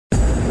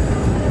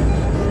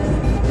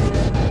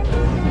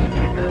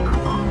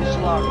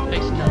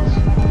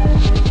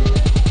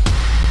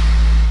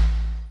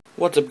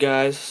What's up,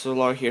 guys?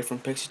 Solar here from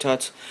Pixie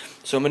Tuts.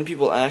 So many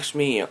people ask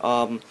me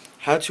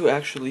how to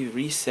actually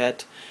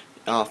reset,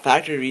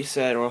 factory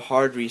reset or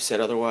hard reset,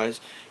 otherwise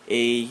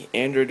a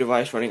Android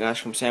device running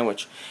ice cream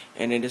sandwich,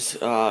 and it is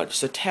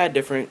just a tad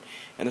different.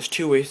 And there's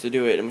two ways to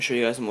do it. I'm gonna show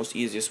you guys the most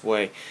easiest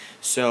way.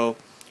 So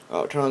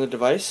turn on the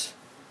device.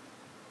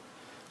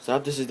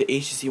 Stop. This is the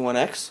HTC One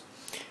X.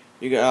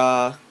 You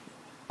got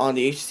on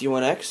the HTC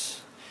One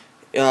X.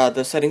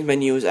 The settings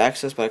menu is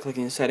accessed by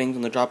clicking the settings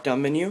on the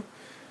drop-down menu,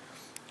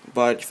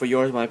 but for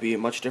yours it might be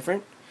much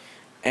different.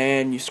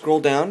 And you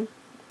scroll down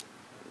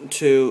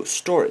to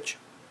storage.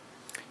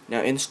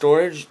 Now in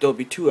storage there'll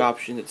be two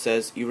options. It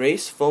says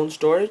erase phone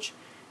storage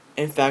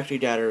and factory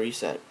data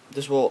reset.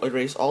 This will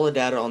erase all the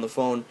data on the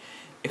phone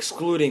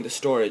excluding the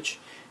storage,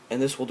 and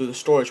this will do the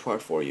storage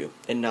part for you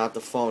and not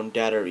the phone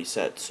data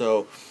reset.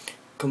 So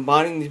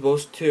combining these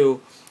both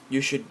two,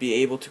 you should be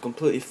able to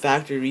completely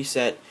factory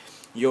reset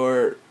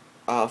your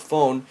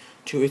phone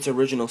to its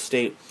original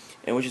state,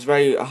 and which is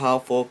very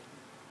helpful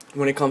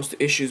when it comes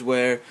to issues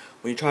where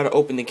when you try to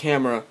open the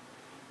camera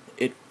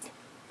it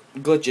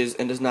glitches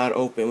and does not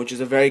open, which is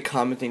a very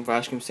common thing for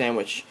ice cream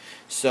sandwich.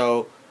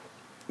 So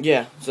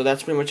yeah, so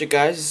that's pretty much it,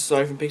 guys. This is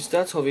Sorry from Pixie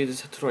Tuts. Hopefully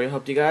this tutorial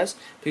helped you guys.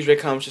 Please rate,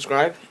 comment,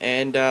 subscribe,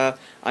 and I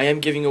am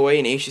giving away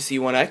an HTC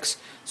One X,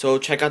 so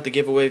check out the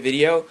giveaway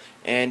video,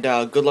 and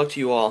good luck to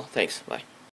you all. Thanks, bye.